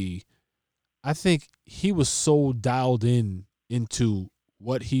Kobe, I think he was so dialed into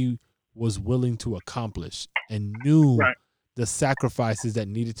what he was willing to accomplish and knew the sacrifices that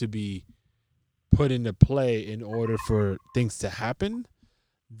needed to be put into play in order for things to happen,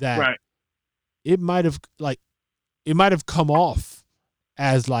 that it might have come off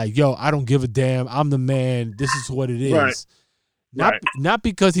as like, yo, I don't give a damn. I'm the man. This is what it is. Not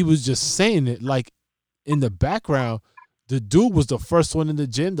because he was just saying it. Like, in the background, the dude was the first one in the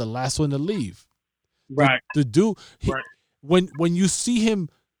gym, the last one to leave. The dude, when you see him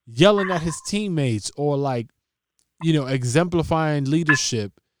yelling at his teammates or, like, you know, exemplifying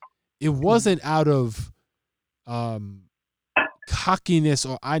leadership, it wasn't out of cockiness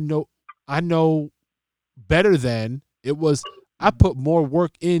or I know better than. It was, I put more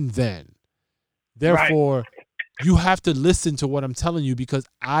work in than. Therefore, you have to listen to what I'm telling you because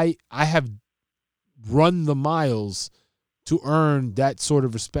I have run the miles to earn that sort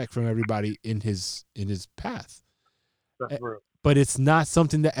of respect from everybody in his path. That's real. But it's not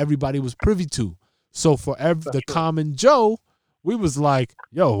something that everybody was privy to. So for the common Joe, we was like,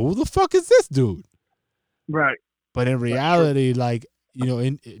 yo, who the fuck is this dude? Right. But in reality, like, you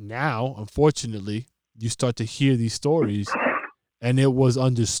know, now, unfortunately, you start to hear these stories and it was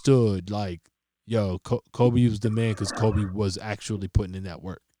understood like, yo, Kobe was the man because Kobe was actually putting in that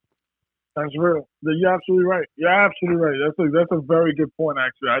work. That's real. You're absolutely right. That's a very good point,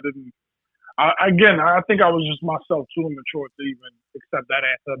 actually. I think I was just myself too immature to even accept that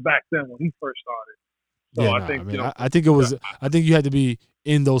answer back then when he first started. So I think it was. I think you had to be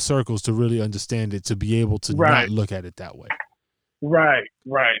in those circles to really understand it, to be able to not look at it that way. Right.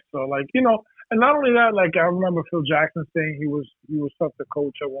 So, like, you know, and not only that, like, I remember Phil Jackson saying he was tough to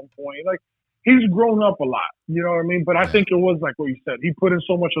coach at one point. Like, he's grown up a lot, you know what I mean? But I think it was like what you said. He put in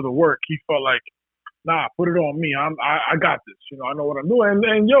so much of the work. He felt like, nah, put it on me. I got this. You know, I know what I'm doing.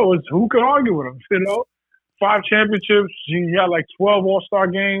 And yo, who could argue with him? You know, 5 championships. He had like 12 All-Star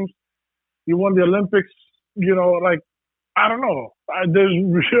games. He won the Olympics. You know, like, I don't know. There's,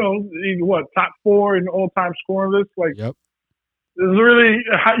 you know, top 4 in all-time scoring list. Like, there's really,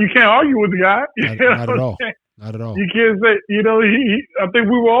 you can't argue with the guy. Not at all. Not at all. You can't say, you know, I think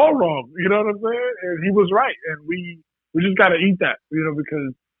we were all wrong. You know what I'm saying? And he was right. And we just got to eat that, you know,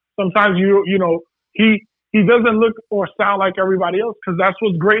 because sometimes, you know, he doesn't look or sound like everybody else because that's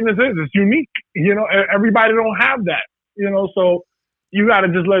what greatness is. It's unique. You know, everybody don't have that, you know, so you got to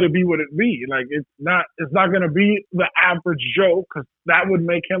just let it be what it be. Like, it's not going to be the average Joe because that would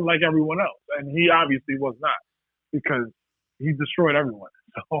make him like everyone else. And he obviously was not because he destroyed everyone.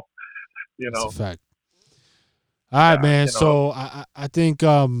 So, you know. That's a fact. All right, man. You know, so I think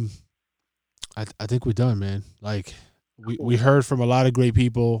I think we're done, man. Like we heard from a lot of great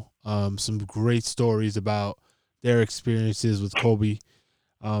people, some great stories about their experiences with Kobe.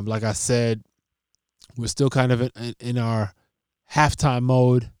 Like I said, we're still kind of in our halftime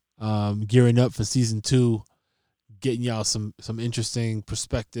mode, gearing up for season 2, getting y'all some interesting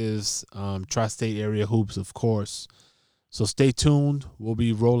perspectives, tri-state area hoops, of course. So stay tuned. We'll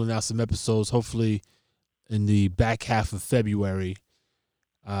be rolling out some episodes, hopefully in the back half of February.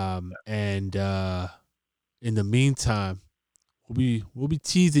 And in the meantime, we'll be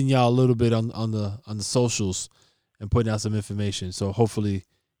teasing y'all a little bit on the socials and putting out some information. So hopefully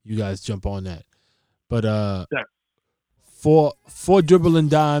you guys jump on that. But for Dribbling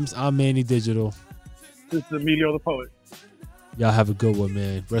Dimes, I'm Manny Digital. This is Emilio the Poet. Y'all have a good one,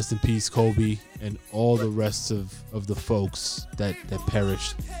 man. Rest in peace, Kobe, and all the rest of the folks that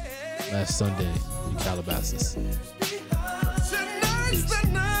perished last Sunday in Calabasas.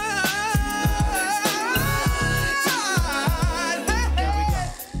 Peace.